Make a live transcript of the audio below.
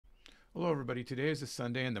Hello everybody, today is a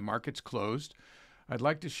Sunday and the market's closed. I'd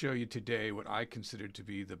like to show you today what I consider to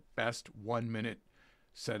be the best 1 minute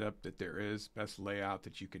setup that there is, best layout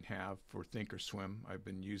that you can have for Thinkorswim. I've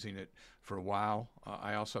been using it for a while.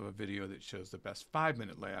 I also have a video that shows the best 5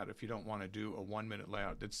 minute layout if you don't want to do a 1 minute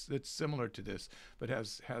layout that's similar to this but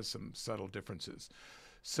has some subtle differences.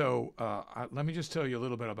 So let me just tell you a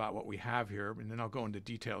little bit about what we have here, and then I'll go into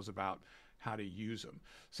details about how to use them.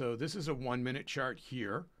 So this is a 1 minute chart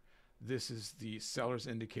here. This is the seller's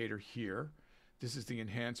indicator here. This is the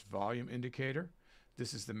enhanced volume indicator.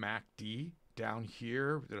 This is the MACD down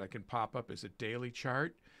here that I can pop up as a daily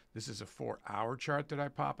chart. This is a 4-hour chart that I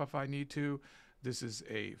pop up if I need to. This is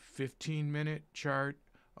a 15-minute chart,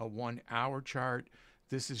 a 1-hour chart.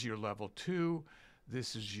 This is your level 2.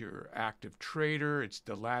 This is your active trader.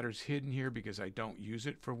 The ladder's hidden here because I don't use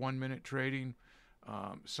it for 1 minute trading.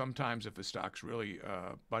 Sometimes if a stock's really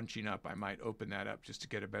bunching up, I might open that up just to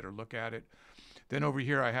get a better look at it. Then over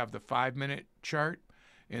here I have the 5-minute chart,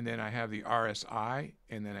 and then I have the RSI,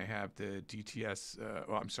 and then I have the DTS,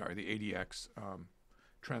 the ADX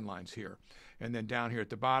trend lines here. And then down here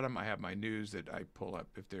at the bottom I have my news that I pull up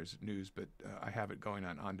if there's news, but I have it going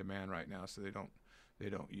on demand right now, so they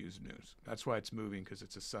don't use news. That's why it's moving, because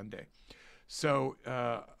it's a Sunday. So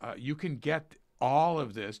you can get all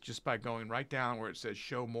of this just by going right down where it says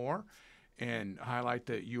show more and highlight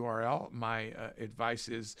the URL. My advice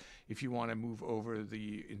is, if you want to move over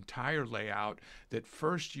the entire layout, that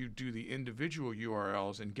first you do the individual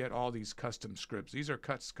URLs and get all these custom scripts. These are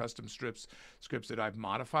custom scripts that I've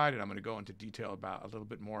modified, and I'm going to go into detail about a little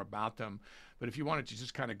bit more about them. But if you wanted to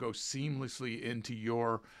just kind of go seamlessly into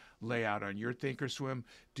your layout on your Thinkorswim,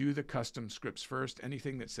 do the custom scripts first.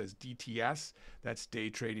 Anything that says DTS, that's day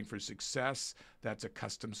trading for success, that's a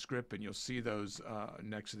custom script, and you'll see those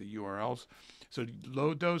next to the URLs. So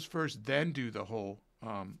load those first, then do the whole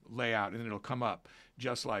layout, and it'll come up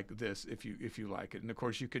just like this if you like it. And of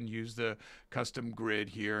course you can use the custom grid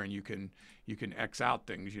here, and you can X out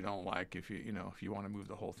things you don't like if you want to move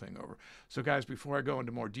the whole thing over. So guys, before I go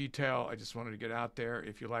into more detail, I just wanted to get out there.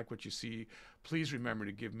 If you like what you see, please remember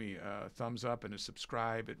to give me a thumbs up and a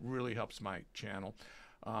subscribe. It really helps my channel.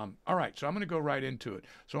 All right, so I'm going to go right into it.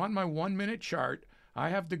 So on my 1 minute chart, I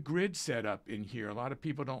have the grid set up in here. A lot of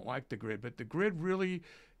people don't like the grid, but the grid really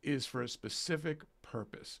is for a specific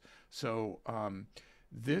purpose. So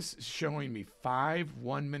this is showing me 5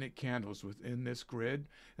 1-minute candles within this grid,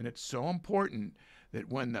 and it's so important that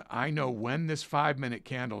I know when this 5-minute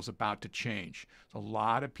candle is about to change. So a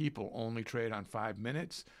lot of people only trade on 5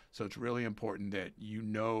 minutes, so it's really important that you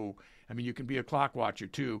know. I mean, you can be a clock watcher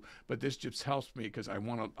too, but this just helps me because I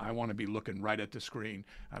want to be looking right at the screen.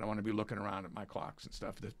 I don't want to be looking around at my clocks and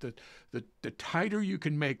stuff. The tighter you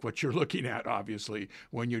can make what you're looking at, obviously,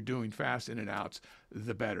 when you're doing fast in and outs,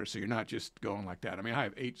 the better. So you're not just going like that. I mean, I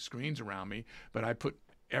have 8 screens around me, but I put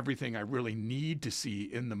everything I really need to see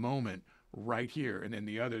in the moment right here, and then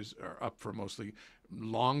the others are up for mostly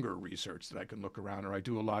longer research that I can look around, or I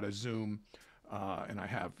do a lot of Zoom. And I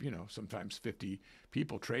have, sometimes 50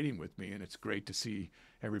 people trading with me, and it's great to see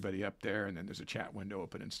everybody up there, and then there's a chat window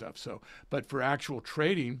open and stuff. So, but for actual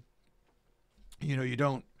trading,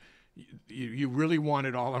 you really want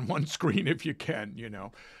it all on one screen if you can,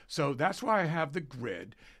 So that's why I have the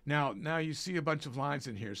grid. Now you see a bunch of lines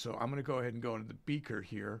in here, so I'm going to go ahead and go into the beaker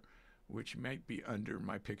here, which might be under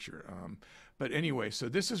my picture. But anyway, so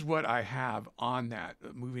this is what I have on that,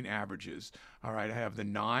 moving averages. All right, I have the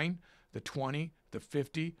 9, the 20, the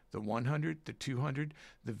 50, the 100, the 200,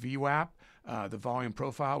 the VWAP, the volume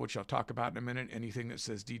profile, which I'll talk about in a minute. Anything that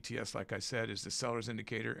says DTS, like I said, is the seller's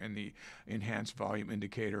indicator, and the enhanced volume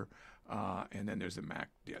indicator. And then there's the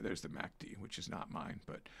there's the MACD, which is not mine.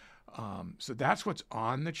 But so that's what's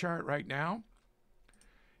on the chart right now.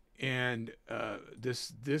 And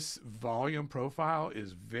this volume profile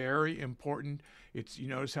is very important. You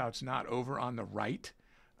notice how it's not over on the right.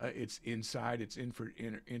 It's inside. It's in for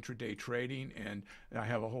intraday trading, and I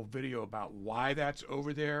have a whole video about why that's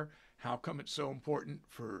over there, how come it's so important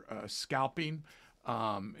for scalping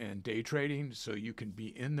and day trading, so you can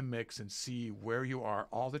be in the mix and see where you are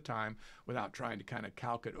all the time without trying to kind of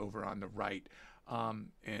calc it over on the right.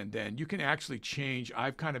 And then you can actually change.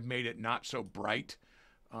 I've kind of made it not so bright.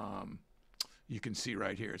 You can see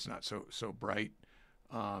right here it's not so bright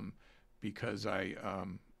because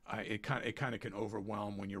it kind of can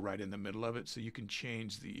overwhelm when you're right in the middle of it. So you can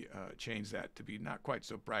change that to be not quite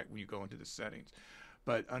so bright when you go into the settings.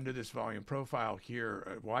 But under this volume profile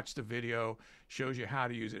here, watch the video, shows you how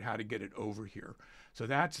to use it, how to get it over here. So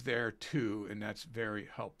that's there too, and that's very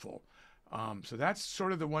helpful. So that's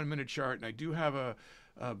sort of the 1 minute chart, and I do have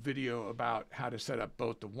video about how to set up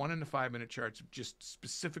both the 1 and the 5 minute charts, just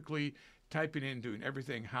specifically typing in, doing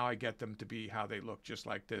everything, how I get them to be how they look, just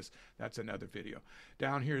like this. That's another video.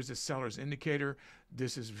 Down here is the seller's indicator.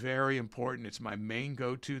 This is very important. It's my main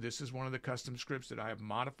go-to. This is one of the custom scripts that I have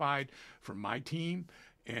modified for my team.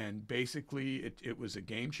 And basically, it was a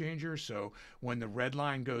game changer. So when the red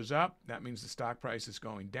line goes up, that means the stock price is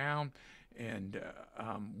going down. And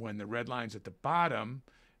when the red line's at the bottom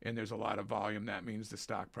and there's a lot of volume, that means the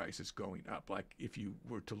stock price is going up. Like if you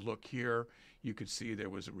were to look here, you could see there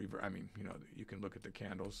was a reverse. I mean, you know, you can look at the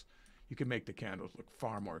candles. You can make the candles look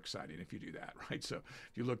far more exciting if you do that, right? So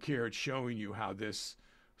if you look here, it's showing you how this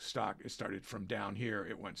stock, it started from down here,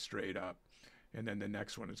 it went straight up. And then the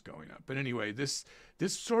next one is going up. But anyway, this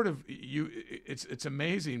sort of, it's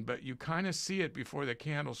amazing, but you kind of see it before the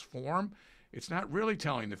candles form. It's not really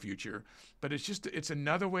telling the future, but it's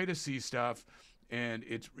another way to see stuff. And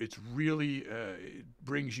it's really, it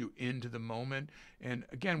brings you into the moment. And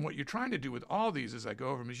again, what you're trying to do with all these as I go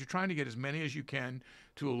over them is you're trying to get as many as you can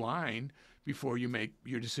to align before you make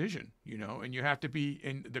your decision, you know, and you have to be,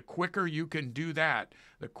 and the quicker you can do that,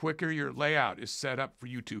 the quicker your layout is set up for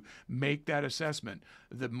you to make that assessment,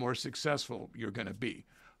 the more successful you're going to be.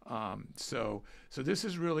 So this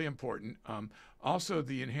is really important. Also,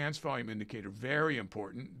 the enhanced volume indicator, very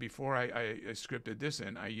important. Before I scripted this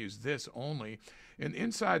in, I used this only. And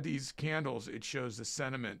inside these candles, it shows the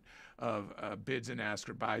sentiment of bids and asks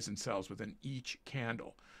or buys and sells within each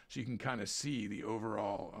candle. So you can kind of see the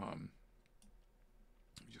overall, let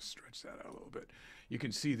me just stretch that out a little bit. You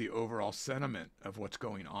can see the overall sentiment of what's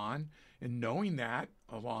going on. And knowing that,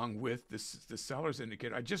 along with the seller's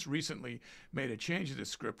indicator, I just recently made a change to this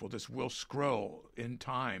script. Well, this will scroll in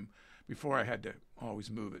time. Before I had to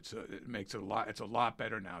always move it, so it makes it it's a lot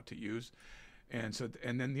better now to use. And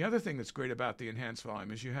then the other thing that's great about the enhanced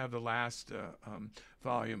volume is you have the last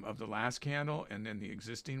volume of the last candle and then the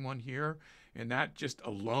existing one here, and that just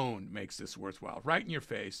alone makes this worthwhile. Right in your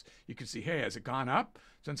face, you can see, hey, has it gone up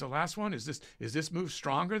since the last one? Is this move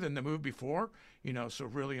stronger than the move before? You know, so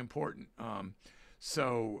really important.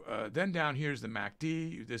 Then down here is the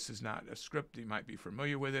MACD. This is not a script. You might be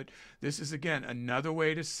familiar with it. This is, again, another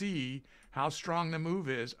way to see how strong the move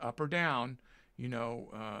is, up or down. You know,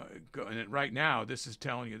 and right now, this is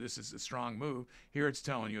telling you this is a strong move. Here it's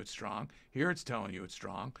telling you it's strong. Here it's telling you it's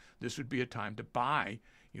strong. This would be a time to buy.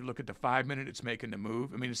 You look at the 5 minute, it's making the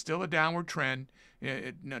move. I mean, it's still a downward trend.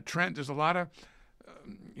 Trend, there's a lot of,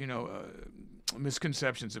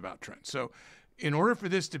 misconceptions about trends. So in order for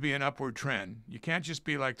this to be an upward trend, you can't just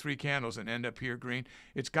be like 3 candles and end up here green.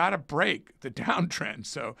 It's got to break the downtrend.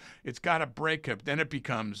 So it's got to break up. Then it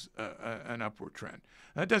becomes an upward trend.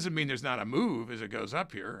 That doesn't mean there's not a move as it goes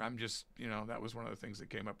up here. I'm just, that was one of the things that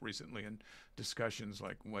came up recently in discussions,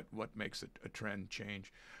 like what makes a trend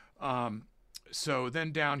change. So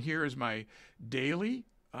then down here is my daily,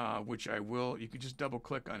 which you can just double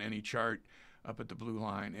click on any chart up at the blue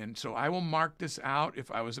line. And so I will mark this out.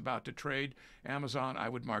 If I was about to trade Amazon, I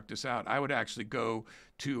would mark this out. I would actually go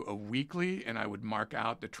to a weekly and I would mark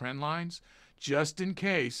out the trend lines just in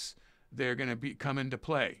case they're going to come into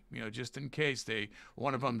play, just in case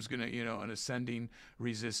one of them is going to, an ascending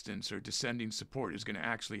resistance or descending support is going to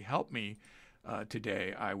actually help me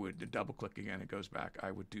today. I would double click again. It goes back.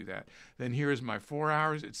 I would do that. Then here is my 4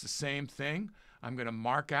 hours. It's the same thing. I'm going to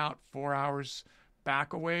mark out 4 hours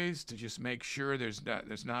back a ways to just make sure there's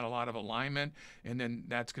not a lot of alignment, and then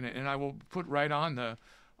and I will put right on the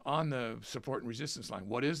support and resistance line.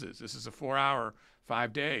 What is this? This is a 4 hour,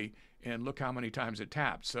 5 day, and look how many times it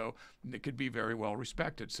tapped. So it could be very well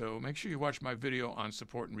respected. So make sure you watch my video on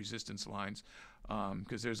support and resistance lines,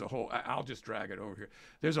 because there's a whole, I'll just drag it over here.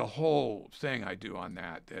 There's a whole thing I do on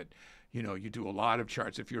that you do a lot of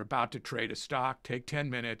charts. If you're about to trade a stock, take 10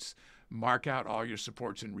 minutes, mark out all your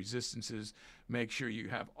supports and resistances, make sure you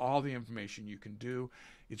have all the information you can do.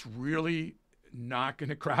 It's really not going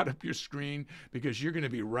to crowd up your screen because you're going to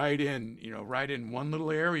be right in one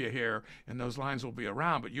little area here, and those lines will be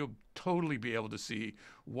around, but you'll totally be able to see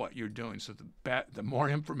what you're doing. So the more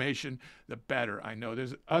information, the better. I know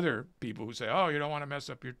there's other people who say, oh, you don't want to mess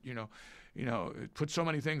up your, put so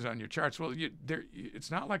many things on your charts. Well,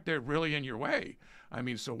 it's not like they're really in your way. I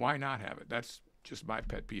mean, so why not have it? That's just my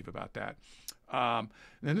pet peeve about that.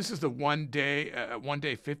 Then this is the 1 day,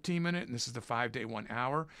 15 minute, and this is the 5 day, 1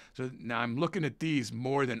 hour. So now I'm looking at these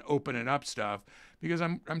more than opening up stuff because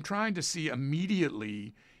I'm trying to see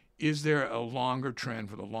immediately, is there a longer trend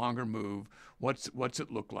for the longer move? What's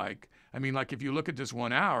it look like? I mean, like if you look at this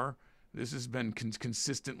 1 hour, this has been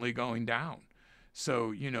consistently going down.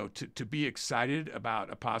 So, to be excited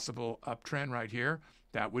about a possible uptrend right here,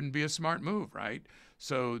 that wouldn't be a smart move, right?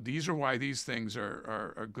 So these are why these things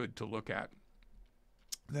are good to look at.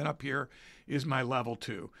 Then up here is my level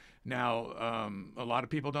 2. Now, a lot of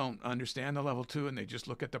people don't understand the level 2 and they just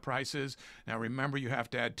look at the prices. Now, remember, you have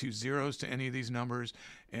to add 2 zeros to any of these numbers.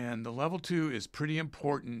 And the level 2 is pretty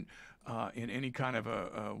important in any kind of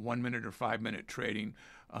a 1 minute or 5 minute trading,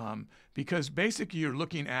 because basically you're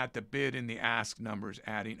looking at the bid and the ask numbers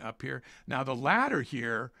adding up here. Now, the ladder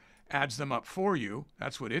here adds them up for you.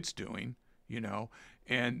 That's what it's doing, you know,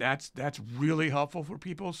 and that's really helpful for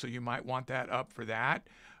people. So you might want that up for that,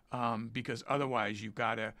 because otherwise you've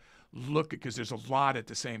got to look at, because there's a lot at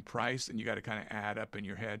the same price and you got to kind of add up in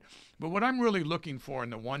your head. But what I'm really looking for in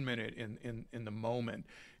the 1 minute in the moment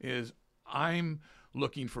is I'm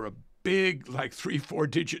looking for a big, like 3-4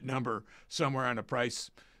 digit number somewhere on a price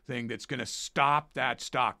thing that's going to stop that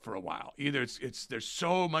stock for a while. Either there's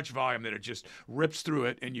so much volume that it just rips through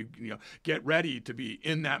it, and you know, get ready to be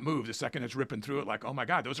in that move the second it's ripping through it, like, oh my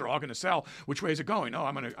God, those are all going to sell. Which way is it going? Oh,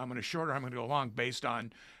 I'm gonna short, or I'm gonna go long, based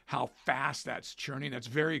on how fast that's churning. That's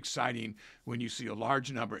very exciting when you see a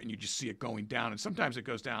large number and you just see it going down. And sometimes it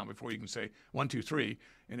goes down before you can say 1, 2, 3,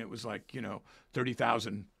 and it was like, you know,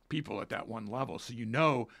 30,000 people at that one level. So you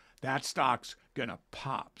know that stock's gonna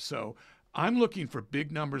pop. So I'm looking for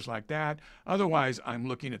big numbers like that. Otherwise, I'm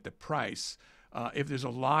looking at the price. If there's a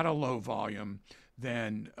lot of low volume,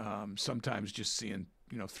 then sometimes just seeing,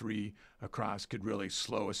 you know, 3 across could really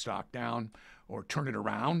slow a stock down or turn it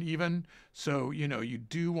around even. So, you know, you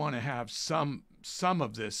do want to have some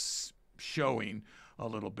of this showing a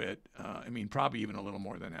little bit. I mean, probably even a little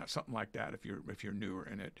more than that, something like that if you're newer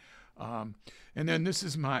in it. And then this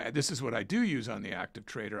is what I do use on the active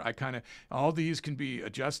trader. All these can be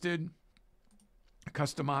adjusted,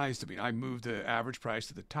 customized. I mean, I moved the average price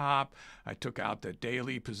to the top. I took out the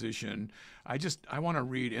daily position. I want to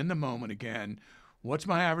read in the moment again, what's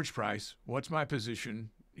my average price? What's my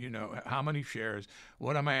position? You know, how many shares?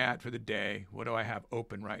 What am I at for the day? What do I have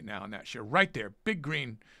open right now in that share? Right there, big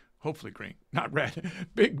green, hopefully green, not red,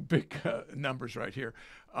 big numbers right here.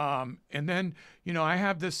 And then, you know, I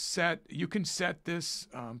have this set. You can set this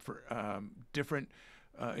for different.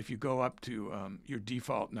 If you go up to your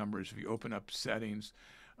default numbers, if you open up settings,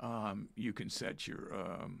 you can set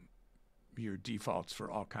your defaults for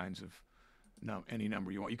all kinds of any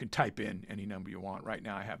number you want. You can type in any number you want. Right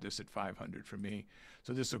now I have this at 500 for me.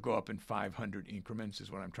 So this will go up in 500 increments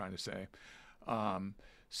is what I'm trying to say.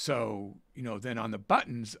 So, you know, then on the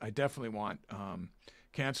buttons, I definitely want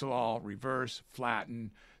cancel all, reverse,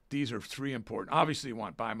 flatten. These are 3 important. Obviously, you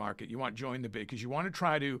want buy market. You want join the bid, because you want to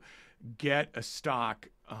try to get a stock.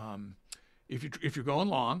 If you're going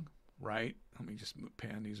long, right? Let me just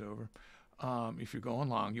pan these over. If you're going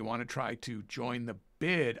long, you want to try to join the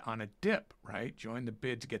bid on a dip, right? Join the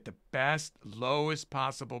bid to get the best, lowest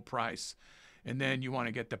possible price. And then you want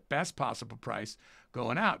to get the best possible price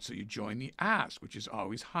going out. So you join the ask, which is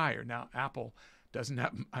always higher. Now, Amazon doesn't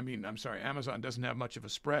have much of a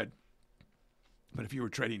spread. But if you were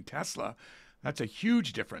trading Tesla, that's a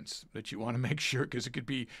huge difference that you want to make sure, because it could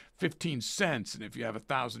be 15 cents. And if you have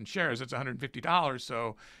 1,000 shares, that's $150.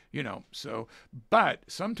 So, you know, but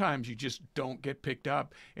sometimes you just don't get picked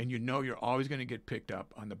up, and you know you're always going to get picked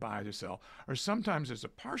up on the buy or sell. Or sometimes there's a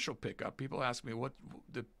partial pickup. People ask me what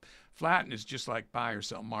the flatten is, just like buy or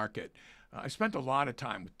sell market. I spent a lot of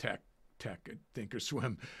time with tech at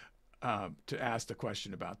Thinkorswim to ask the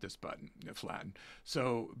question about this button, flatten.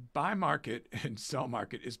 So buy market and sell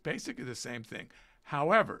market is basically the same thing.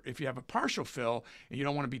 However, if you have a partial fill and you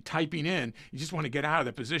don't want to be typing in, you just want to get out of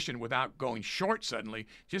the position without going short suddenly,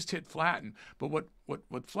 just hit flatten. But what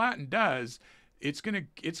flatten does, it's gonna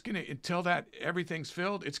until that everything's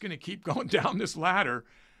filled, it's gonna keep going down this ladder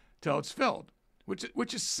till it's filled,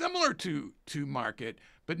 which is similar to market,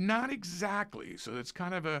 but not exactly. So it's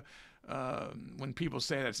kind of a when people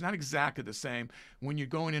say that, it's not exactly the same. When you're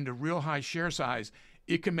going into real high share size,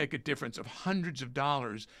 it can make a difference of hundreds of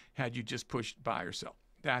dollars had you just pushed buy or sell.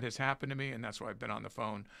 That has happened to me, and that's why I've been on the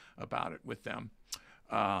phone about it with them.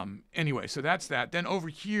 Anyway, so that's that. Then over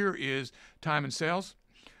here is time and sales.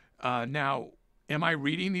 Now, am I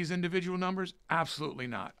reading these individual numbers? Absolutely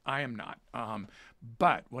not. I am not.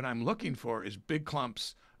 But what I'm looking for is big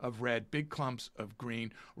clumps of red, big clumps of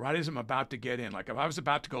green, right as I'm about to get in. Like if I was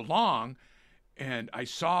about to go long and I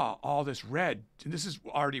saw all this red, and this is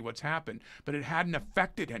already what's happened, but it hadn't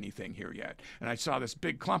affected anything here yet. And I saw this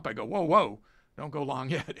big clump, I go, whoa, don't go long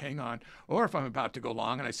yet, hang on. Or if I'm about to go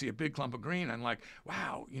long and I see a big clump of green, I'm like,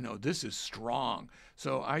 wow, you know, this is strong.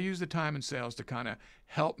 So I use the time and sales to kind of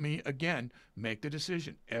help me, again, make the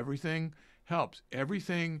decision. Everything helps.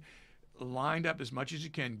 Everything, lined up as much as you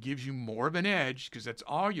can gives you more of an edge, because that's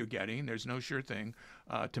all you're getting. There's no sure thing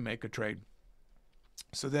to make a trade.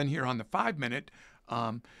 So then here on the 5 minute,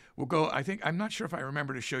 we'll go, I'm not sure if I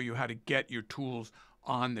remember to show you how to get your tools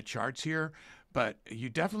on the charts here, but you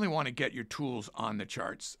definitely want to get your tools on the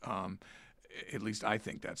charts. At least I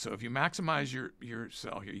think that. So if you maximize your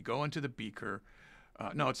sell here, you go into the beaker.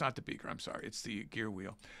 No, it's not the beaker. I'm sorry. It's the gear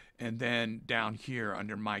wheel. And then down here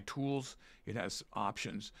under my tools, it has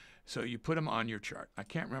options. So you put them on your chart. I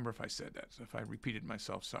can't remember if I said that. So if I repeated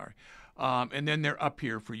myself, sorry. And then they're up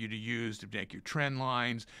here for you to use to make your trend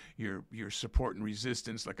lines, your support and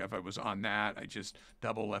resistance. Like if I was on that, I just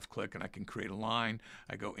double left click and I can create a line.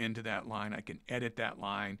 I go into that line. I can edit that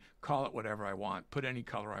line, call it whatever I want, put any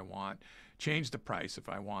color I want, change the price if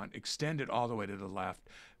I want, extend it all the way to the left,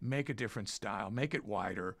 make a different style, make it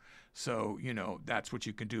wider. So, you know, that's what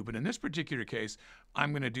you can do. But in this particular case,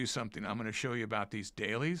 I'm going to do something. I'm going to show you about these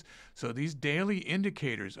dailies. So these daily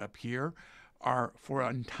indicators up here are for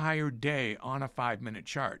an entire day on a 5 minute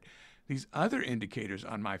chart. These other indicators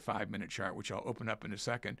on my 5 minute chart, which I'll open up in a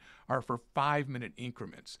second, are for 5 minute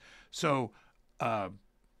increments. So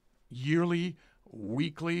yearly,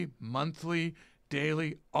 weekly, monthly,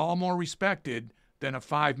 daily, all more respected than a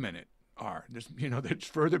 5 minute are. There's, you know, that's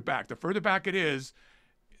further back. The further back it is,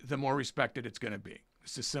 the more respected it's going to be.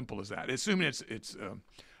 It's as simple as that. Assuming it's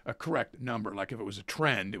a correct number. Like if it was a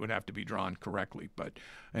trend, it would have to be drawn correctly.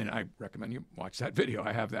 And I recommend you watch that video.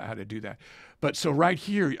 I have that, how to do that. But so right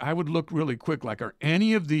here, I would look really quick, like, are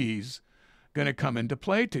any of these going to come into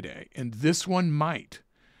play today? And this one might.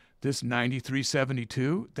 This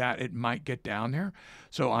 93.72, that it might get down there.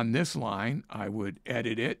 So on this line, I would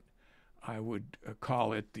edit it. I would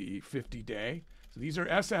call it the 50-day. So these are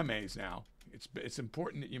SMAs now. It's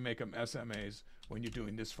important that you make them SMAs when you're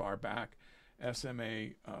doing this far back. SMA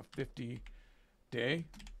 50-day.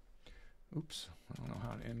 Oops, I don't know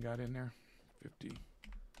how an N got in there. 50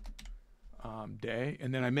 day.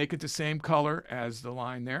 And then I make it the same color as the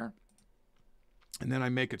line there. And then I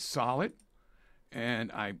make it solid.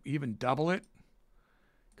 And I even double it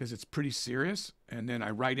because it's pretty serious. And then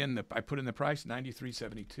I put in the price,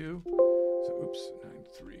 93.72. So oops,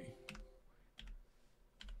 93.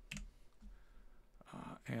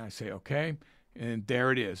 And I say okay, and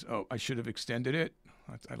there it is. Oh, I should have extended it.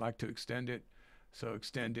 I like to extend it, so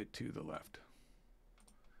extend it to the left.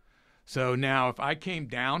 So now if I came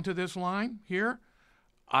down to this line here,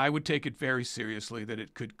 I would take it very seriously that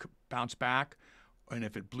it could bounce back, and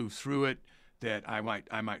if it blew through it, that I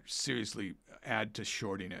might seriously add to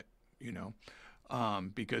shorting it, you know,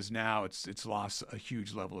 because now it's lost a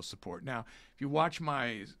huge level of support. Now, if you watch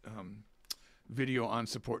my video on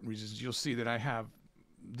support and resistance, you'll see that I have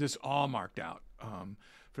this all marked out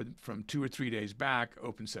from 2 or 3 days back: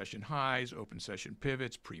 open session highs, open session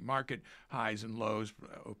pivots, pre-market highs and lows,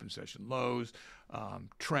 open session lows,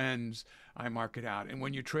 trends. I mark it out. And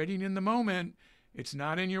when you're trading in the moment, it's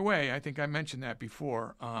not in your way. I think I mentioned that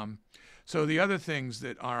before. So the other things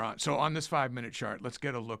that are on this 5 minute chart, let's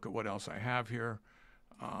get a look at what else I have here.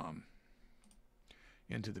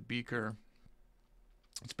 Into the beaker.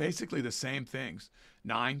 It's basically the same things: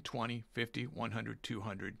 9, 20, 50, 100,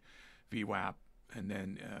 200 VWAP. And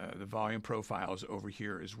then the volume profile is over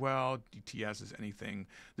here as well. DTS is anything.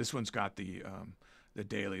 This one's got the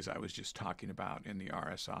dailies I was just talking about in the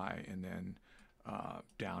RSI. And then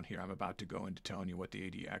down here, I'm about to go into telling you what the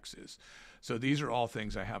ADX is. So these are all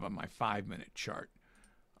things I have on my 5 minute chart.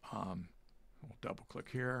 We'll double click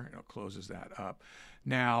here. It closes that up.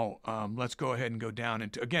 Now, let's go ahead and go down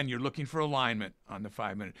into, again, you're looking for alignment on the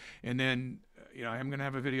 5 minute. And then, you know, I'm going to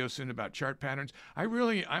have a video soon about chart patterns.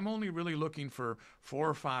 I'm only really looking for 4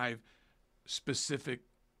 or 5 specific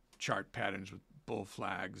chart patterns with bull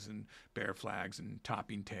flags and bear flags and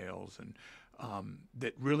topping tails, and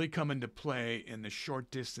that really come into play in the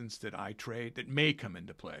short distance that I trade, that may come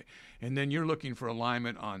into play. And then you're looking for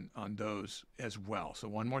alignment on those as well. So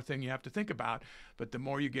one more thing you have to think about, but the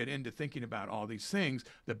more you get into thinking about all these things,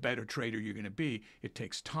 the better trader you're going to be. It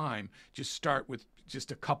takes time. Just start with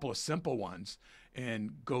just a couple of simple ones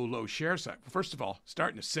and go low share size. First of all,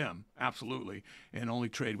 start in a sim, absolutely, and only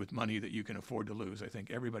trade with money that you can afford to lose. I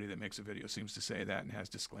think everybody that makes a video seems to say that and has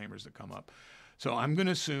disclaimers that come up. So I'm going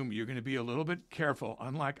to assume you're going to be a little bit careful,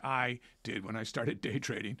 unlike I did when I started day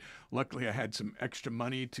trading. Luckily, I had some extra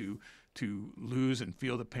money to lose and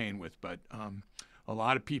feel the pain with. But a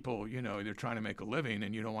lot of people, you know, they're trying to make a living,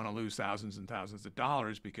 and you don't want to lose thousands and thousands of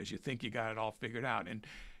dollars because you think you got it all figured out.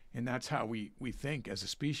 And that's how we think as a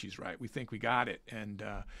species, right? We think we got it. And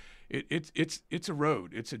it's a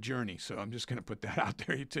road, it's a journey. So I'm just going to put that out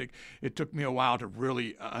there. It took me a while to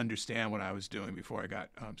really understand what I was doing before I got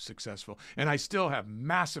successful, and I still have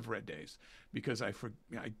massive red days because I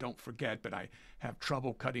don't forget, but I have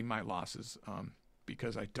trouble cutting my losses.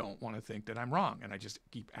 Because I don't want to think that I'm wrong, and I just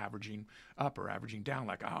keep averaging up or averaging down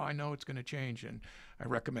like, oh, I know it's going to change, and I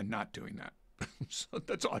recommend not doing that. So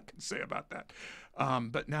that's all I can say about that.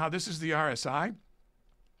 But now this is the RSI.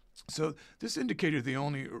 So this indicator, the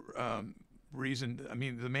only reason, I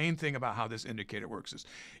mean, the main thing about how this indicator works is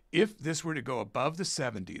if this were to go above the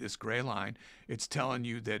 70, this gray line, it's telling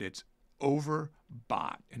you that it's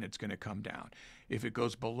overbought and it's going to come down. If it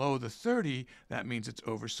goes below the 30, that means it's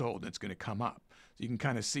oversold and it's going to come up. So you can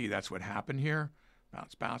kind of see that's what happened here.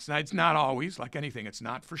 Bounce, bounce. Now, it's not always, like anything, it's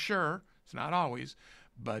not for sure. It's not always,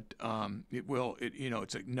 but it will,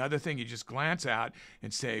 it's another thing you just glance at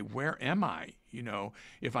and say, where am I?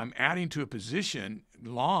 If I'm adding to a position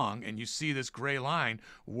long and you see this gray line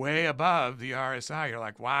way above the RSI, you're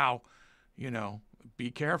like, wow,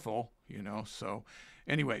 be careful, so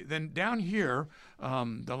anyway, then down here,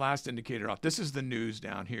 the last indicator off, this is the news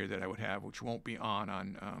down here that I would have, which won't be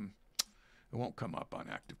on, it won't come up on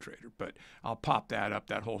Active Trader, but I'll pop that up,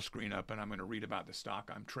 that whole screen up, and I'm going to read about the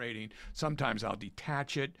stock I'm trading. Sometimes I'll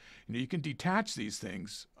detach it. You can detach these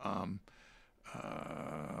things. Oh,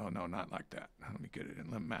 no, not like that. Let me get it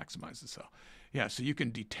in. Let me maximize the cell. Yeah, so you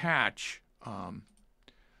can detach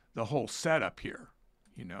the whole setup here,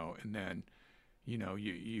 and then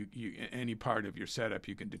you any part of your setup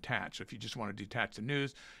you can detach. So if you just want to detach the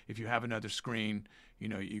news, if you have another screen,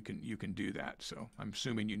 you can do that. So I'm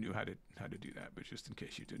assuming you knew how to do that, but just in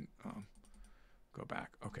case you didn't, go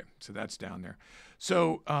back. Okay, so that's down there.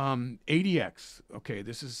 So ADX. Okay,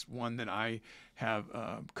 this is one that I have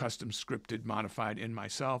custom scripted, modified in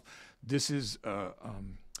myself. This is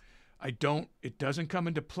it doesn't come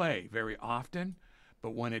into play very often,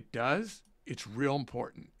 but when it does, it's real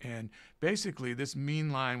important. And basically this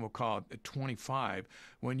mean line, we'll call it at 25.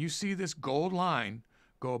 When you see this gold line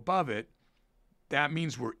go above it, that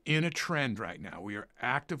means we're in a trend right now. We are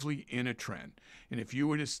actively in a trend. And if you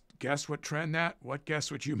were to guess what trend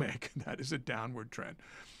guess would you make? That is a downward trend.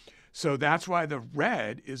 So that's why the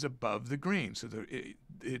red is above the green. So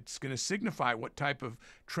it's going to signify what type of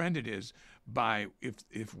trend it is by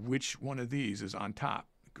if which one of these is on top,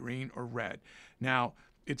 green or red. Now,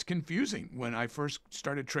 it's confusing. When I first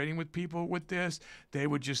started trading with people with this, they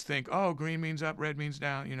would just think, oh, green means up, red means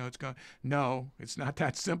down, it's going. No, it's not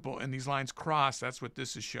that simple. And these lines cross. That's what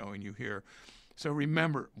this is showing you here. So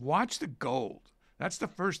remember, watch the gold. That's the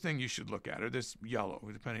first thing you should look at, or this yellow,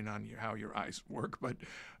 depending on how your eyes work. But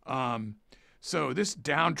so this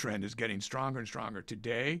downtrend is getting stronger and stronger.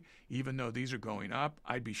 Today, even though these are going up,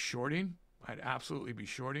 I'd be shorting. I'd absolutely be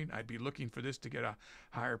shorting. I'd be looking for this to get a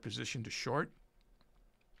higher position to short.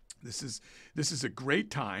 This is a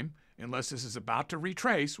great time, unless this is about to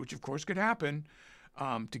retrace, which of course could happen,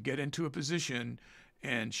 to get into a position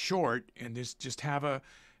and short, and just have a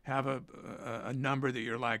number that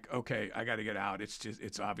you're like, okay, I got to get out.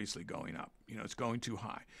 It's obviously going up. It's going too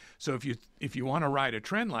high. So if you want to ride a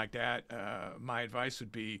trend like that, my advice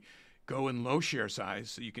would be go in low share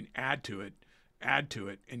size so you can add to it,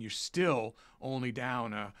 and you're still only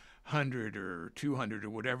down 100 or 200 or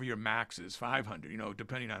whatever your max is, 500,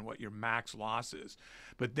 depending on what your max loss is.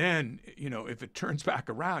 But then, if it turns back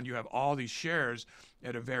around, you have all these shares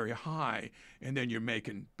at a very high, and then you're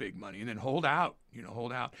making big money. And then hold out,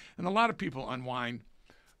 hold out. And a lot of people unwind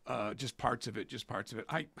just parts of it,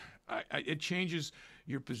 it changes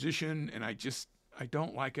your position, and I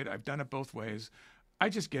don't like it. I've done it both ways. I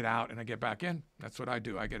just get out and I get back in. That's what I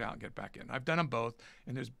do. I get out and get back in. I've done them both,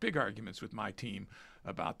 and there's big arguments with my team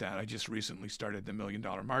about that. I just recently started the $1 Million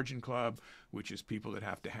Margin Club, which is people that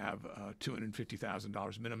have to have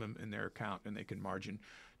 $250,000 minimum in their account, and they can margin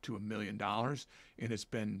to $1 million. And it's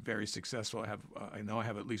been very successful. I know I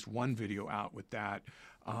have at least one video out with that.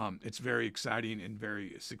 It's very exciting and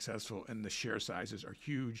very successful, and the share sizes are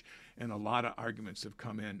huge, and a lot of arguments have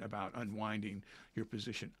come in about unwinding your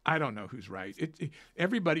position. I don't know who's right.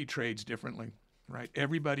 Everybody trades differently, right?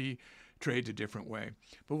 Everybody trades a different way.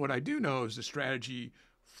 But what I do know is the strategy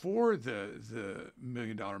for the $1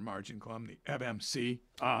 Million Margin Club, the FMC,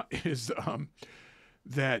 is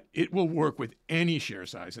that it will work with any share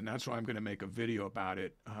size, and that's why I'm going to make a video about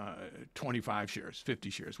it. 25 shares, 50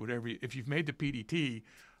 shares, whatever. If you've made the PDT,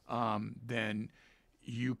 then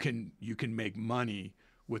you can make money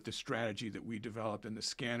with the strategy that we developed and the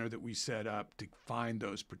scanner that we set up to find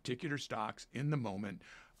those particular stocks in the moment.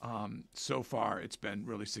 So far, it's been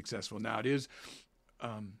really successful. Now it is,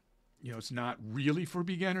 it's not really for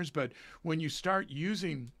beginners, but when you start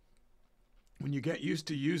using when you get used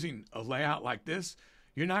to using a layout like this,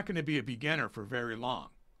 you're not going to be a beginner for very long.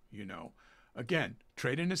 You know, again,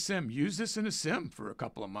 trade in a sim, use this in a sim for a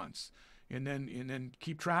couple of months, and then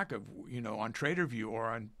keep track of, you know, on TraderView or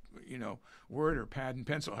on, you know, Word or pad and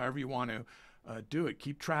pencil, however you want to do it.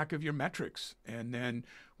 Keep track of your metrics, and then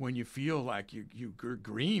when you feel like you're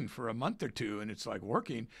green for a month or two and it's like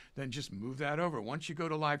working, then just move that over. Once you go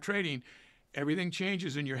to live trading, everything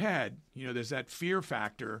changes in your head. You know, there's that fear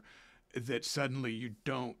factor that suddenly you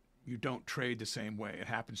don't trade the same way. It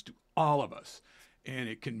happens to all of us, and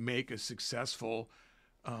it can make a successful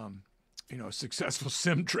successful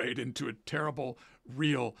sim trade into a terrible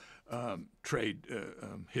real trade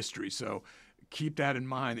history. So keep that in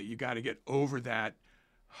mind, that you got to get over that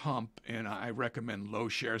hump, and I recommend low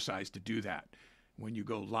share size to do that when you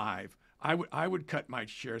go live. I would cut my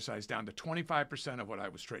share size down to 25% of what I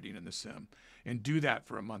was trading in the sim, and do that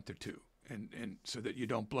for a month or two, and so that you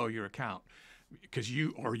don't blow your account, because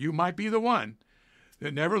you might be the one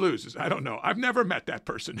that never loses. I don't know. I've never met that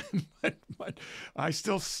person, but I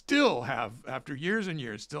still have, after years and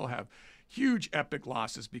years, still have huge epic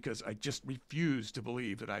losses because I just refuse to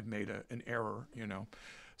believe that I've made an error, you know.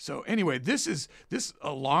 So anyway, this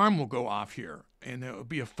alarm will go off here, and there will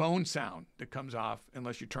be a phone sound that comes off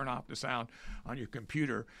unless you turn off the sound on your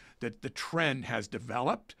computer, that the trend has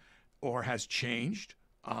developed or has changed.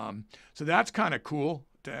 So that's kind of cool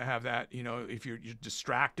to have that, you know, if you're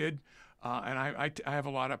distracted. And I have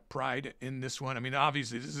a lot of pride in this one. I mean,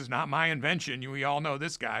 obviously, this is not my invention. We all know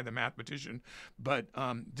this guy, the mathematician, but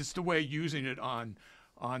just the way using it on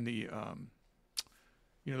the,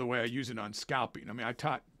 you know, the way I use it on scalping. I mean, I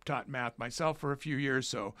taught math myself for a few years,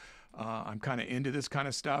 so I'm kind of into this kind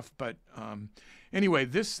of stuff. But anyway,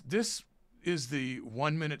 this is the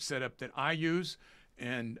 1 minute setup that I use,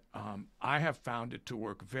 and I have found it to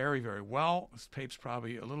work very, very well. This tape's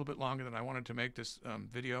probably a little bit longer than I wanted to make this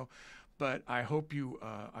video, but I hope you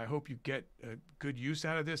get good use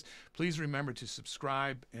out of this. Please remember to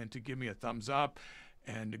subscribe and to give me a thumbs up.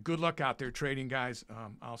 And good luck out there trading, guys.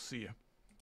 I'll see you.